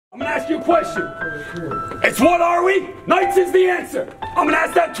I'm gonna ask you a question. It's what are we? Knights is the answer. I'm gonna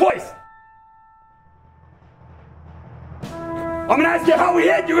ask that twice. I'm gonna ask you how we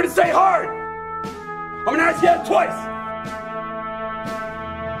hit. You're gonna say hard. I'm gonna ask you that twice.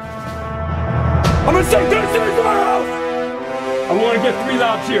 I'm gonna say this is our house. I wanna get 3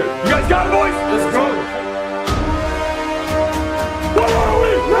 loud cheers. You guys got it, boys? Let's go. What are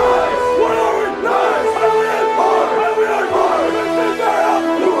we? Nice. What are we? Nice. How we hit hard. How we hit hard. This is our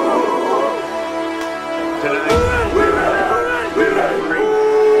house.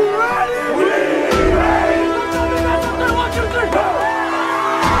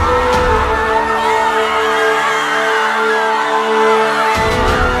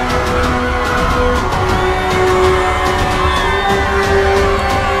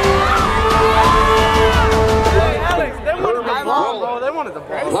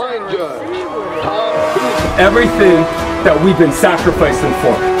 Everything that we've been sacrificing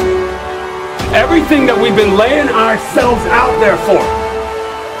for. Everything that we've been laying ourselves out there for.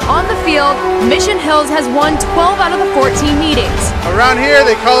 On the field, Mission Hills has won 12 out of the 14 meetings. Around here,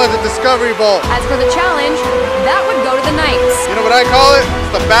 they call it the Discovery Bowl. As for the challenge, that would go to the Knights. You know what I call it?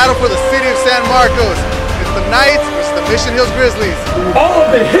 It's the battle for the city of San Marcos. It's the Knights versus the Mission Hills Grizzlies. All of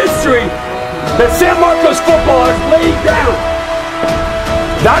the history that San Marcos football has laid down.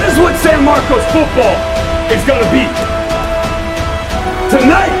 That is what San Marcos football is going to be.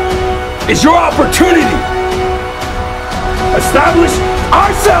 Tonight is your opportunity. Establish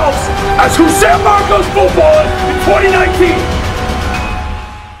ourselves as who San Marcos football is in 2019.